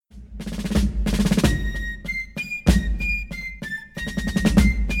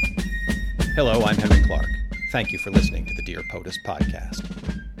Hello, I'm Henry Clark. Thank you for listening to the Dear POTUS podcast.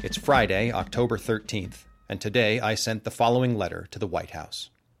 It's Friday, October 13th, and today I sent the following letter to the White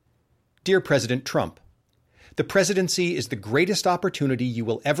House. Dear President Trump, the presidency is the greatest opportunity you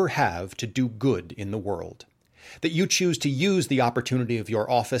will ever have to do good in the world. That you choose to use the opportunity of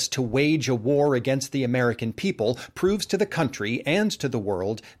your office to wage a war against the American people proves to the country and to the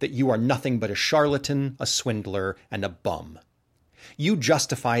world that you are nothing but a charlatan, a swindler, and a bum. You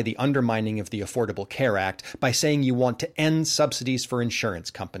justify the undermining of the Affordable Care Act by saying you want to end subsidies for insurance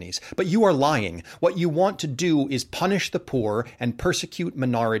companies. But you are lying. What you want to do is punish the poor and persecute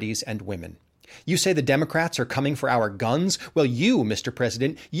minorities and women. You say the Democrats are coming for our guns? Well, you, Mr.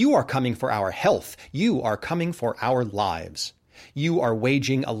 President, you are coming for our health. You are coming for our lives. You are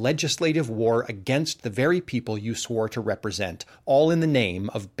waging a legislative war against the very people you swore to represent, all in the name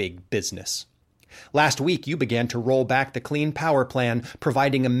of big business. Last week, you began to roll back the Clean Power Plan,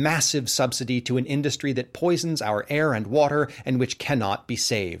 providing a massive subsidy to an industry that poisons our air and water and which cannot be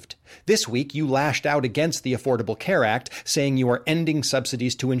saved. This week, you lashed out against the Affordable Care Act, saying you are ending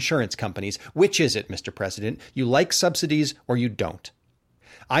subsidies to insurance companies. Which is it, Mr. President? You like subsidies or you don't?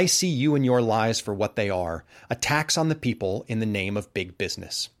 I see you and your lies for what they are, attacks on the people in the name of big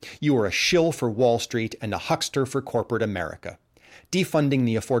business. You are a shill for Wall Street and a huckster for corporate America. Defunding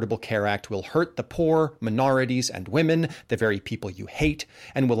the Affordable Care Act will hurt the poor, minorities, and women, the very people you hate,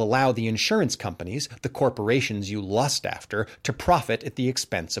 and will allow the insurance companies, the corporations you lust after, to profit at the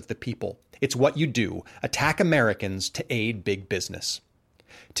expense of the people. It's what you do, attack Americans to aid big business.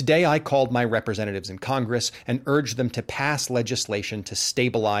 Today I called my representatives in Congress and urged them to pass legislation to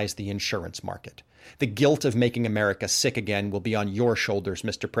stabilize the insurance market. The guilt of making America sick again will be on your shoulders,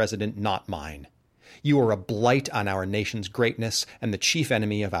 Mr. President, not mine. You are a blight on our nation's greatness and the chief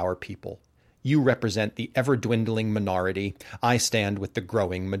enemy of our people. You represent the ever-dwindling minority. I stand with the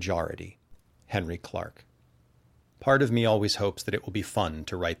growing majority. Henry Clark. Part of me always hopes that it will be fun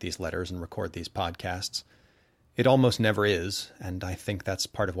to write these letters and record these podcasts. It almost never is, and I think that's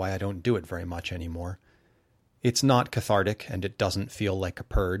part of why I don't do it very much anymore. It's not cathartic, and it doesn't feel like a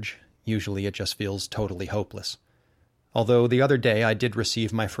purge. Usually it just feels totally hopeless. Although the other day I did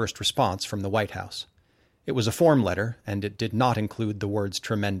receive my first response from the White House. It was a form letter, and it did not include the words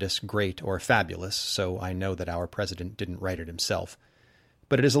tremendous, great, or fabulous, so I know that our president didn't write it himself.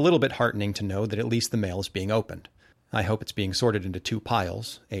 But it is a little bit heartening to know that at least the mail is being opened. I hope it's being sorted into two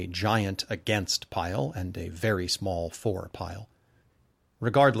piles, a giant against pile and a very small for pile.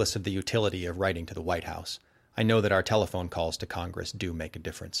 Regardless of the utility of writing to the White House, I know that our telephone calls to Congress do make a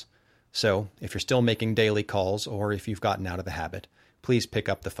difference. So, if you're still making daily calls, or if you've gotten out of the habit, please pick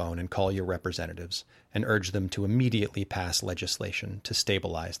up the phone and call your representatives and urge them to immediately pass legislation to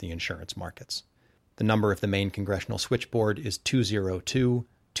stabilize the insurance markets. The number of the main congressional switchboard is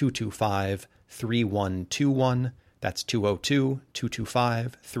 202-225-3121. That's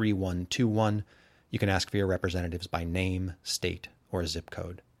 202-225-3121. You can ask for your representatives by name, state, or zip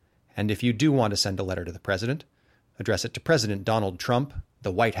code. And if you do want to send a letter to the president, address it to President Donald Trump,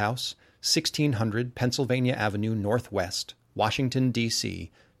 the White House, 1600 Pennsylvania Avenue Northwest, Washington,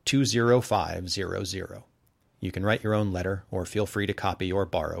 D.C., 20500. You can write your own letter or feel free to copy or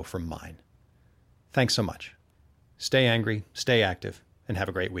borrow from mine. Thanks so much. Stay angry, stay active, and have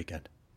a great weekend.